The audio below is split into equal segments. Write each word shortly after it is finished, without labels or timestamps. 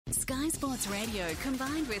Sky Sports Radio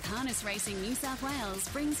combined with Harness Racing New South Wales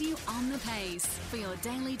brings you On the Pace for your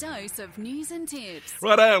daily dose of news and tips.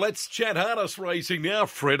 Righto, let's chat harness racing now.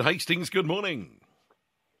 Fred Hastings, good morning.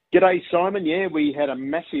 G'day, Simon. Yeah, we had a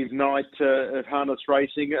massive night of harness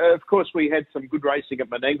racing. Of course, we had some good racing at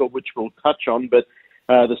Menangle, which we'll touch on, but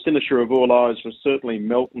the cynosure of all eyes was certainly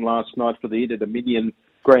Melton last night for the Inter-Dominion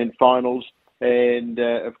Grand Finals. And,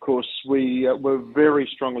 of course, we were very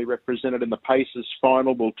strongly represented in the Pacers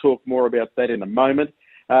final. We'll talk more about that in a moment.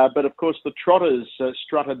 But, of course, the Trotters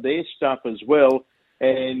strutted their stuff as well.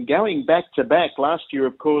 And going back-to-back, last year,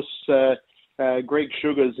 of course, Greg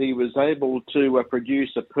Sugars, he was able to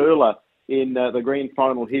produce a perler in the Grand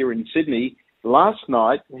Final here in Sydney. Last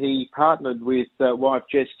night, he partnered with wife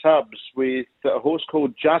Jess Tubbs with a horse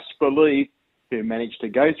called Just Believe, who managed to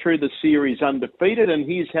go through the series undefeated. And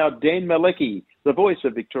here's how Dan Malecki, the voice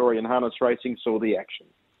of Victorian harness racing, saw the action.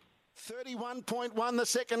 31.1 the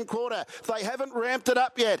second quarter. They haven't ramped it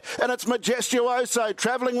up yet. And it's Majestuoso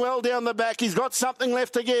travelling well down the back. He's got something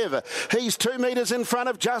left to give. He's 2 metres in front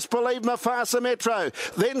of Just Believe, Mufasa Metro.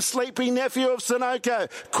 Then Sleepy Nephew of Sunoco.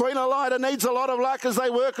 Queen Elida needs a lot of luck as they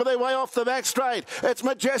work their way off the back straight. It's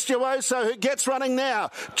Majestuoso who gets running now.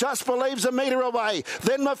 Just Believe's a metre away.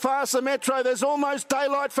 Then Mufasa Metro. There's almost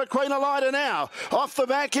daylight for Queen Elida now. Off the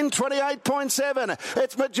back in 28.7.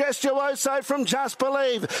 It's Majestuoso from Just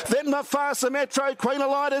Believe. Then Mufasa Metro, Queen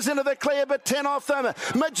Elida's into the clear, but 10 off them.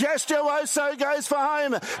 Majestuoso goes for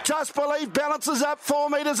home. Just Believe balances up 4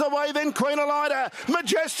 metres away, then Queen Elida.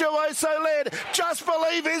 Majestuoso led. Just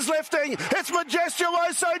Believe is lifting. It's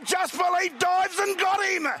Majestuoso. Just Believe dives and got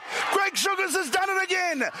him. Greg Sugars has done it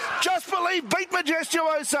again. Just Believe beat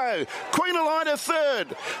Majestuoso. Queen Elida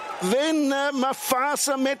third. Then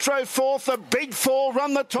Mufasa Metro fourth. The big four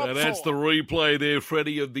run the top four. That's the replay there,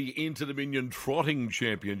 Freddie, of the Inter-Dominion Trotting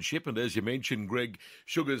Championship. And as you mentioned, Greg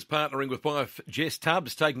Sugars partnering with wife Jess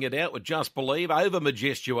Tubbs, taking it out with Just Believe over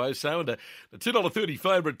Majestuoso. And the $2.30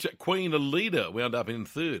 favourite Queen Elida wound up in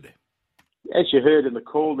third. As you heard in the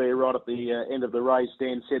call there right at the end of the race,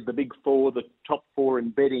 Dan said the big four, the top four in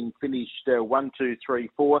betting, finished 1, 2, 3,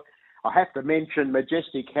 4. I have to mention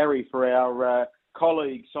Majestic Harry for our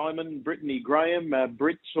colleague Simon, Brittany Graham.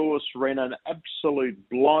 Brit's horse ran an absolute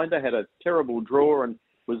blinder, had a terrible draw and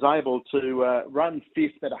was able to run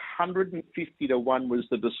fifth at 150 to 1 was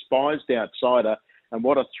the despised outsider. And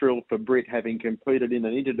what a thrill for Britt, having competed in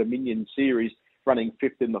an Inter-Dominion series, running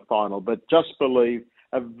fifth in the final. But Just Believe,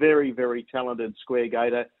 a very, very talented square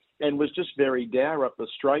gator, and was just very dour up the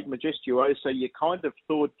straight. Majestuoso, you kind of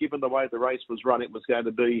thought, given the way the race was run, it was going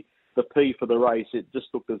to be the P for the race. It just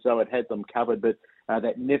looked as though it had them covered, but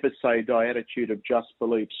that never-say-die attitude of Just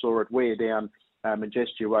Believe saw it wear down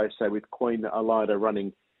Majestuoso, with Queen Elida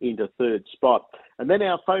running into third spot. And then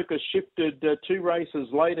our focus shifted 2 races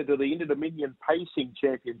later to the Inter-Dominion Pacing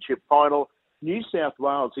Championship final. New South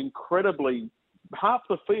Wales, incredibly, half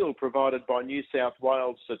the field provided by New South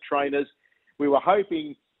Wales trainers. We were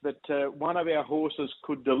hoping that one of our horses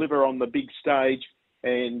could deliver on the big stage.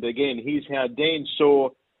 And again, here's how Dan saw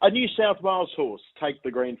a New South Wales horse take the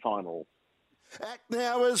grand final. Act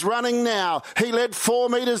Now is running now. He led 4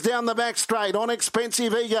 metres down the back straight on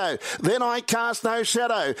Expensive Ego. Then I Cast No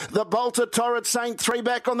Shadow. The Bolter Torrid Saint 3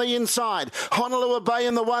 back on the inside. Honolulu Bay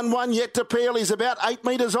in the 1-1 yet to peel. He's about 8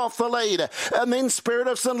 metres off the lead. And then Spirit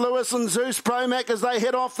of St. Louis and Zeus Promac as they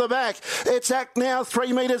head off the back. It's Act Now,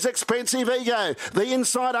 3 metres Expensive Ego. The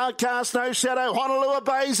inside I Cast No Shadow. Honolulu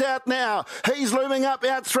Bay's out now. He's looming up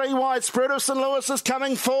out 3 wide. Spirit of St. Louis is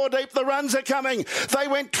coming 4 deep. The runs are coming. They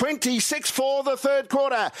went 26-4 the third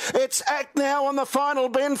quarter. It's Act Now on the final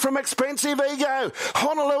bend from Expensive Ego.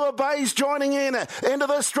 Honolulu Bay's joining in. Into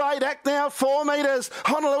the straight. Act Now 4 metres.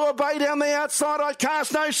 Honolulu Bay down the outside. I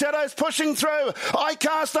Cast No Shadows pushing through. I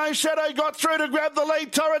Cast No Shadow got through to grab the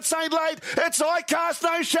lead. Torrid Saint late. It's I Cast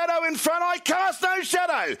No Shadow in front. I Cast No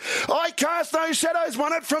Shadow. I Cast No Shadows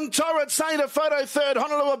won it from Torrid Saint. A photo third.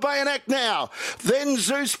 Honolulu Bay and Act Now. Then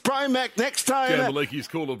Zeus Promac next home. Dan Malecki's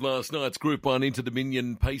call of last night's Group 1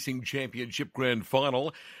 Inter-Dominion Pacing Championship Grand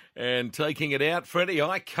Final. And taking it out, Freddie,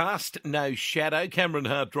 I Cast No Shadow. Cameron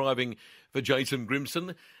Hart driving for Jason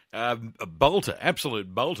Grimson. A bolter,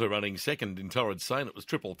 absolute bolter, running second in Torrid Saint. It was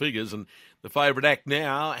triple figures. And the favourite Act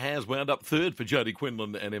Now has wound up third for Jodie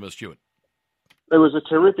Quinlan and Emma Stewart. It was a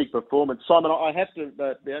terrific performance. Simon, I have to,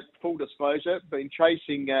 full disclosure, been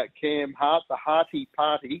chasing Cam Hart, the Harty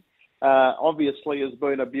Party. Obviously has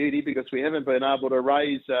been a beauty because we haven't been able to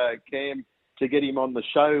raise Cam to get him on the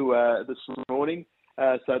show this morning.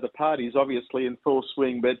 So the party's obviously in full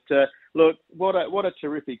swing. But look, what a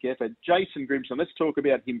terrific effort. Jason Grimson, let's talk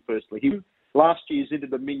about him firstly. Last year's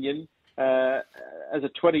Inter-Dominion, as a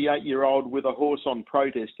 28-year-old with a horse on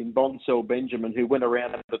protest in Bonsell Benjamin, who went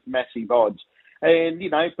around at massive odds. And,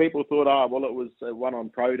 people thought, it was one on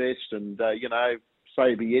protest and,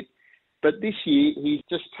 so be it. But this year, he's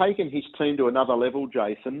just taken his team to another level,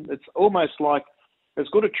 Jason. It's almost like, as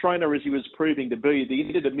good a trainer as he was proving to be, the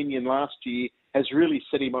Inter Dominion last year has really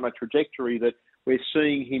set him on a trajectory that we're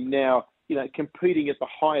seeing him now, competing at the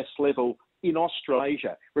highest level in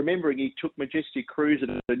Australasia. Remembering he took Majestic Cruiser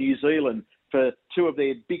to New Zealand for two of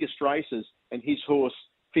their biggest races, and his horse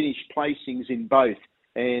finished placings in both.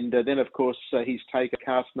 And then, of course, he's taken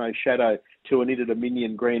Cast No Shadow to an Inter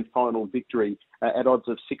Dominion Grand Final victory at odds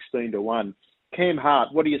of 16-1. Cam Hart,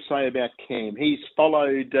 what do you say about Cam? He's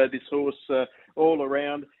followed this horse all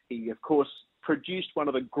around. He, of course, produced one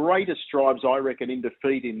of the greatest drives, I reckon, in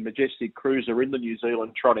defeat in Majestic Cruiser in the New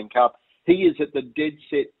Zealand Trotting Cup. He is at the dead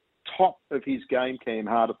set top of his game, Cam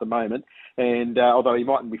Hart, at the moment. And although he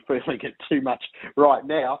mightn't be feeling it too much right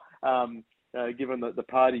now, given that the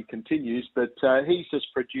party continues, but he's just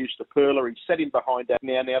produced a perler. He set him behind that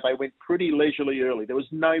now. Now, they went pretty leisurely early. There was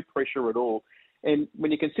no pressure at all. And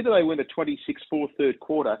when you consider they went a 26-4 third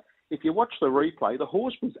quarter, if you watch the replay, the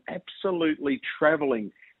horse was absolutely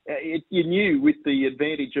travelling. You knew with the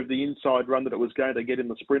advantage of the inside run that it was going to get in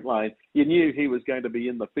the sprint lane, you knew he was going to be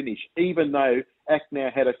in the finish, even though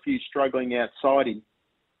Acknow had a few struggling outside him.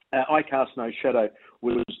 I Cast No Shadow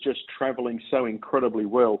was just travelling so incredibly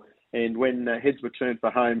well. And when heads were turned for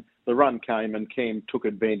home, the run came and Cam took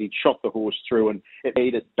advantage, shot the horse through, and it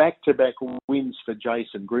needed back-to-back wins for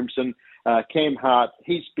Jason Grimson. Cam Hart,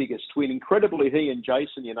 his biggest win. Incredibly, he and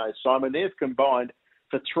Jason, Simon, they've combined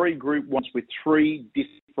for 3 Group 1s with 3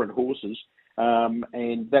 different horses.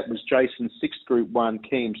 And that was Jason's 6th Group 1,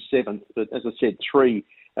 Cam's 7th. But as I said, 3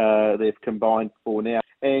 they've combined for now.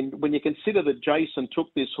 And when you consider that Jason took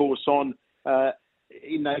this horse on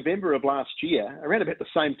in November of last year, around about the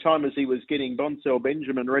same time as he was getting Bonsell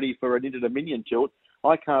Benjamin ready for an Inter Dominion tilt,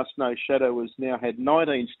 I Cast No Shadow has now had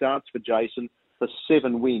 19 starts for Jason for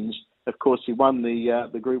 7 wins. Of course, he won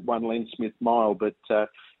the Group 1 Len Smith Mile, but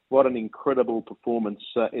what an incredible performance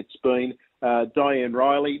it's been. Diane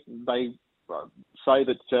Riley, they say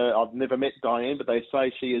that I've never met Diane, but they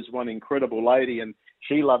say she is one incredible lady and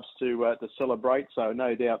she loves to celebrate. So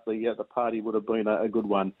no doubt the party would have been a good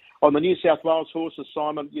one. On the New South Wales horses,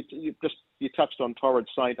 Simon, you touched on Torrid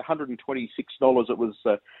Saint, $126.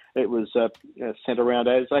 It was sent around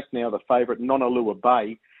as Acknow the favourite. Honolulu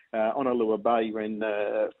Bay. Honolulu Bay ran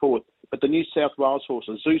 4th. But the New South Wales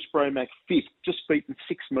horses, Zeus Bromac 5th, just beaten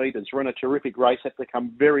 6 metres, ran a terrific race, had to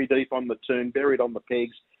come very deep on the turn, buried on the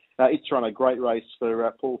pegs. It's run a great race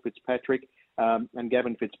for Paul Fitzpatrick and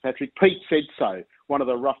Gavin Fitzpatrick. Pete Said So, one of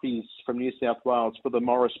the roughies from New South Wales for the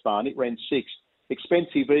Morris Barn. It ran 6th.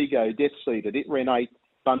 Expensive Ego, Death Seated. It ran 8th.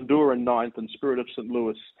 Bundoora 9th and Spirit of St.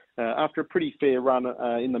 Louis, after a pretty fair run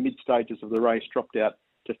in the mid-stages of the race, dropped out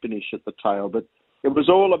to finish at the tail. But it was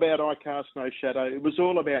all about I Cast No Shadow. It was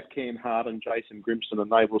all about Cam Hart and Jason Grimson,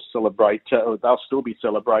 and they will celebrate. They'll still be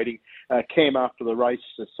celebrating. Cam, after the race,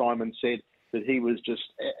 Simon said that he was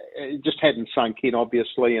it just hadn't sunk in,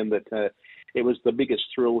 obviously, and that it was the biggest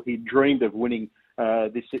thrill. He dreamed of winning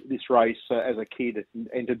this race as a kid,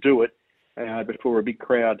 and to do it before a big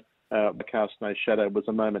crowd. Cast No Shadow was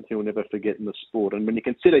a moment he'll never forget in the sport. And when you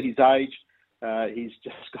consider his age, he's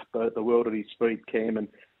just got the world at his feet, Cam, and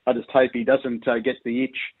I just hope he doesn't get the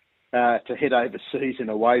itch to head overseas in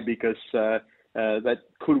a way, because that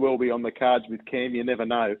could well be on the cards with Cam. You never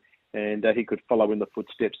know. And he could follow in the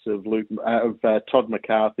footsteps of Todd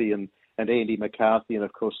McCarthy and Andy McCarthy, and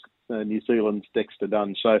of course New Zealand's Dexter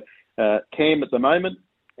Dunn. So Cam at the moment,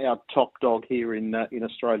 our top dog here in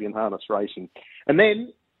Australian harness racing. And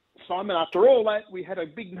then, Simon, after all that, we had a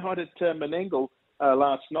big night at Menangle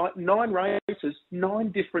last night. 9 races,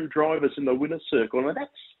 9 different drivers in the winner's circle, and that's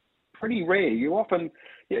pretty rare.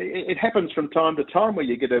 It happens from time to time where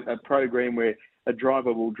you get a program where a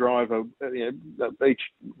driver will drive each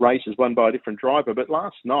race is won by a different driver. But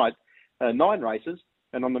last night, 9 races,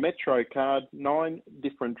 and on the Metro card, 9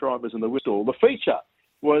 different drivers in the whistle. The feature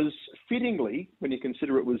was fittingly, when you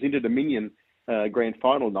consider it was Inter Dominion Grand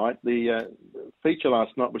Final night, the feature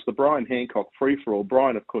last night was the Brian Hancock Free-For-All.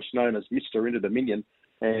 Brian, of course, known as Mr. Inter Dominion,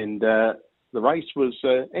 and the race was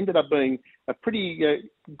ended up being a pretty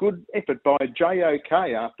good effort by JOK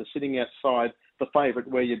after sitting outside the favourite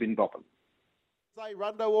Where You Been Boppin'. They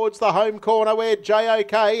run towards the home corner where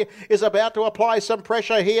JOK is about to apply some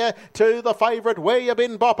pressure here to the favourite Where You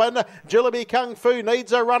Been Boppin'. Jillaby Kung Fu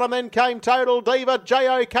needs a run and then came Total Diva.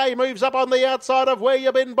 JOK moves up on the outside of Where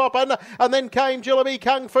You Been Boppin' and then came Jillaby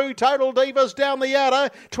Kung Fu. Total Diva's down the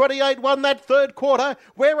outer. 28 won that third quarter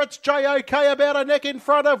where it's JOK about a neck in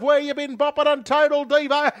front of Where You Been Boppin' and Total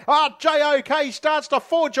Diva. JOK starts to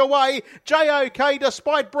forge away. JOK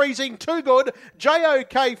despite breezing too good.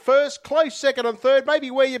 JOK first, close second and third, maybe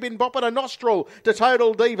Where You Been Boppin' a nostril to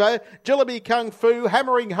Total Diva. Jillaby Kung Fu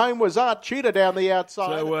hammering home was Art Tudor down the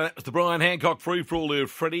outside. So it's the Brian Hancock free for all there,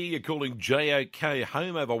 Freddie. You're calling JOK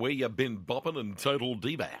home over Where You Been Boppin' and Total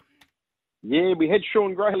Diva. Yeah, we had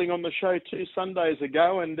Sean Grayling on the show 2 Sundays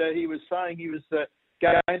ago, and he was saying he was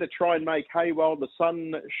going to try and make hay while the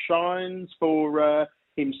sun shines for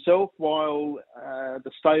himself, while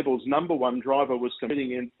the stable's number one driver was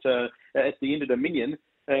competing at the end of Dominion.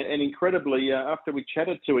 And incredibly, after we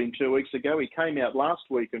chatted to him 2 weeks ago, he came out last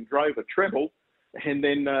week and drove a treble, and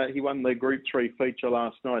then he won the Group 3 feature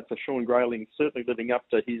last night. So Sean Grayling certainly living up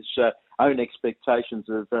to his own expectations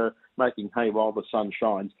of making hay while the sun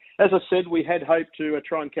shines. As I said, we had hoped to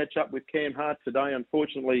try and catch up with Cam Hart today.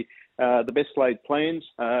 Unfortunately, the best laid plans,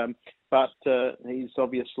 but he's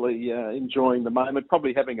obviously enjoying the moment,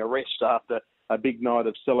 probably having a rest after a big night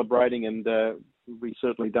of celebrating, and we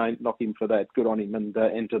certainly don't knock him for that. Good on him,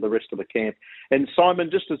 and to the rest of the camp. And Simon,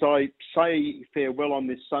 just as I say farewell on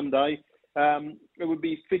this Sunday, it would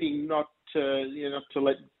be fitting not to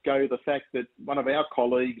let go the fact that one of our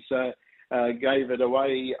colleagues gave it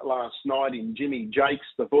away last night in Jimmy Jakes,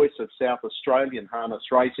 the voice of South Australian harness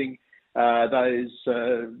racing.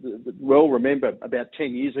 Well remember about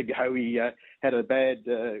 10 years ago he had a bad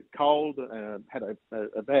cold, had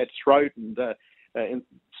a bad throat, and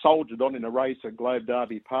soldiered on in a race at Globe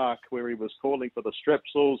Derby Park where he was calling for the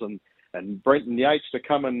Strepsils and Brenton Yates to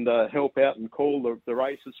come and help out and call the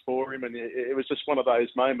races for him. And it was just one of those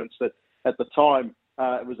moments that at the time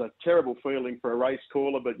it was a terrible feeling for a race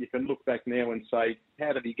caller, but you can look back now and say,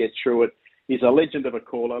 how did he get through it? He's a legend of a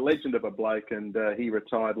caller, legend of a bloke, and he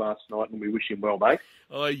retired last night, and we wish him well, mate.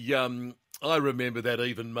 I remember that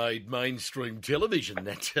even made mainstream television.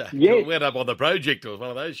 That yes. Went up on The Project. It was one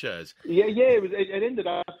of those shows. Yeah, it ended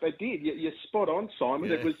up, it did. You're spot on, Simon.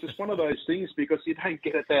 Yeah. It was just one of those things because you don't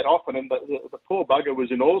get it that often, and the poor bugger was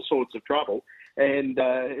in all sorts of trouble, and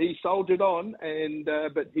he soldiered on, and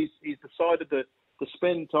but he's decided to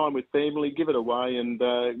spend time with family, give it away, and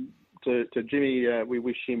to Jimmy, we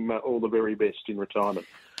wish him all the very best in retirement.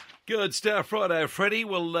 Good stuff. Friday, Freddie.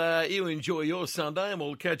 Well, you enjoy your Sunday, and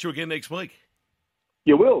we'll catch you again next week.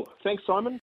 You will. Thanks, Simon.